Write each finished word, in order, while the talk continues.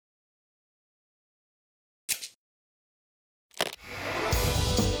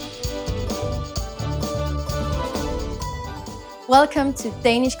Welcome to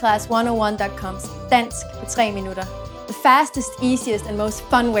DanishClass101.com's Dansk på 3 minutter. The fastest, easiest and most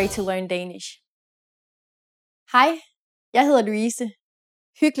fun way to learn Danish. Hej, jeg hedder Louise.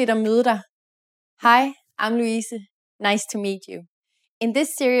 Hyggeligt at møde dig. Hi, I'm Louise. Nice to meet you. In this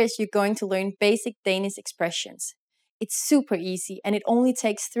series, you're going to learn basic Danish expressions. It's super easy and it only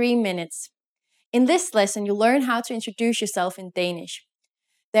takes 3 minutes. In this lesson, you'll learn how to introduce yourself in Danish.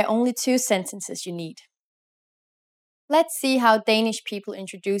 There are only 2 sentences you need. Let's see how Danish people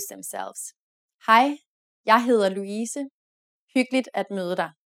introduce themselves. Hej, jeg hedder Louise. Hyggeligt at møde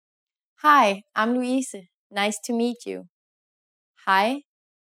dig. Hi, I'm Louise. Nice to meet you. Hej,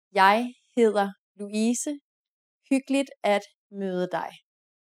 jeg hedder Louise. Hyggeligt at møde dig.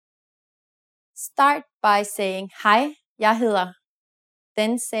 Start by saying, hej, jeg hedder.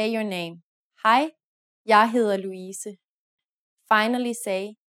 Then say your name. Hej, jeg hedder Louise. Finally say,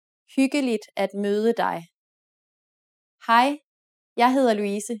 hyggeligt at møde dig. Hej, jeg hedder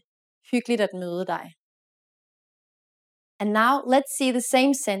Louise. Hyggeligt at møde dig. And now let's see the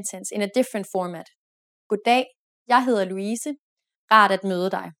same sentence in a different format. Goddag, jeg hedder Louise. Rart at møde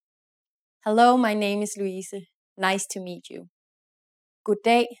dig. Hello, my name is Louise. Nice to meet you.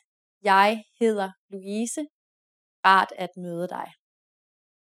 Goddag, jeg hedder Louise. Rart at møde dig.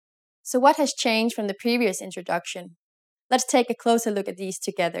 So what has changed from the previous introduction? Let's take a closer look at these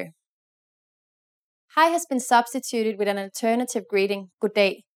together. Hi has been substituted with an alternative greeting,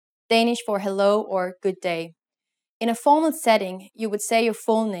 goddag, Danish for hello or good day. In a formal setting, you would say your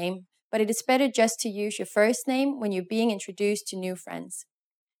full name, but it is better just to use your first name when you're being introduced to new friends.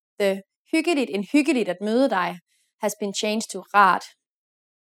 The hyggeligt at møde dig has been changed to rart.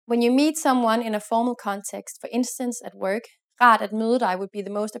 When you meet someone in a formal context, for instance at work, rart at møde dig would be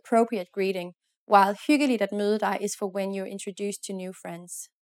the most appropriate greeting, while hyggeligt at møde dig is for when you're introduced to new friends.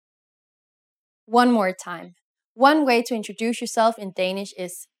 One more time. One way to introduce yourself in Danish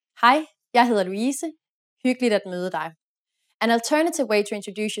is hej, jeg hedder Louise. Hyggeligt at møde dig. An alternative way to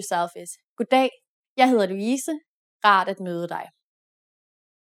introduce yourself is goddag, jeg hedder Louise. Rart at møde dig.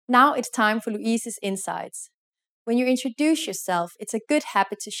 Now it's time for Louise's insights. When you introduce yourself, it's a good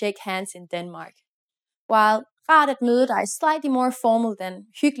habit to shake hands in Denmark. While rart at møde dig is slightly more formal than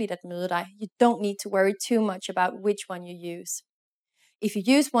hyggeligt at møde dig, you don't need to worry too much about which one you use. If you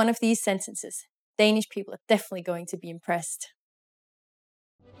use one of these sentences, Danish people are definitely going to be impressed.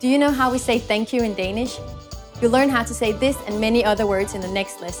 Do you know how we say thank you in Danish? You'll learn how to say this and many other words in the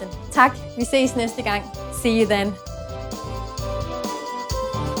next lesson. Tak, vi ses næste gang. See you then.